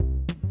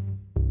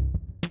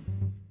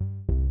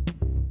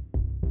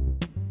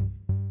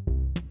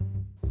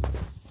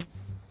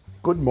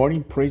Good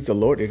morning. Praise the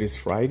Lord. It is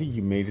Friday.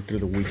 You made it through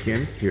the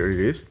weekend. Here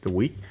it is, the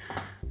week.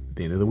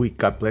 The end of the week.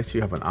 God bless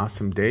you. Have an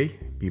awesome day.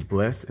 Be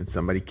blessed, and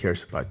somebody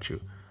cares about you.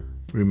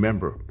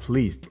 Remember,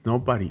 please,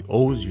 nobody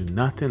owes you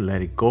nothing.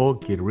 Let it go.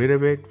 Get rid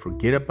of it.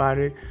 Forget about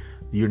it.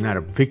 You're not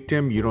a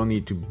victim. You don't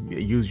need to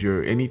use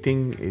your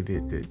anything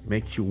that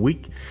makes you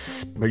weak,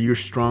 but you're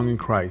strong in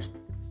Christ.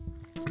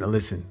 Now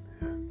listen,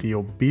 the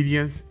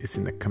obedience is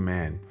in the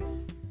command.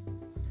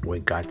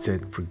 When God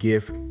said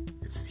forgive,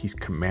 He's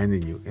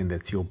commanding you, and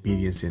that's the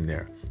obedience in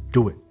there.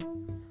 Do it.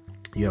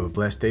 You have a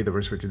blessed day. The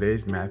verse for today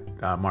is Mark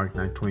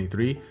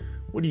 9:23.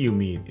 What do you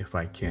mean if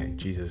I can?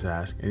 Jesus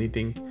asked.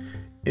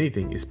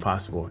 Anything is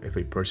possible if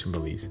a person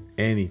believes.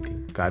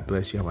 Anything. God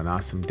bless you. Have an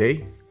awesome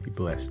day. Be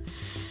blessed.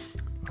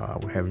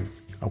 We're having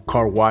a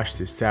car wash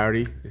this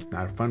Saturday. It's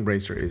not a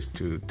fundraiser. It's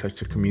to touch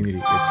the community.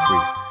 It's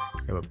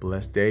free. Have a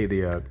blessed day.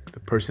 The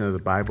person of the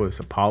Bible is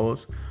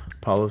Apollos.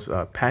 Apollos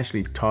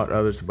passionately taught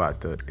others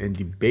about and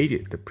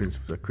debated the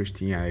principles of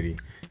Christianity.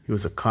 He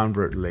was a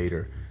convert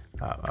later.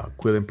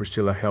 Aquila and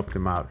Priscilla helped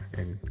him out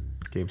and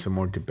gave him some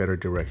more better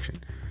direction.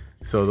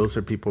 So those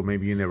are people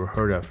maybe you never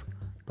heard of,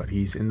 but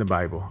he's in the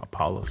Bible,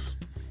 Apollos.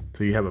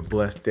 So you have a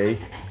blessed day.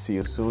 See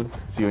you soon.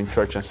 See you in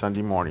church on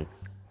Sunday morning.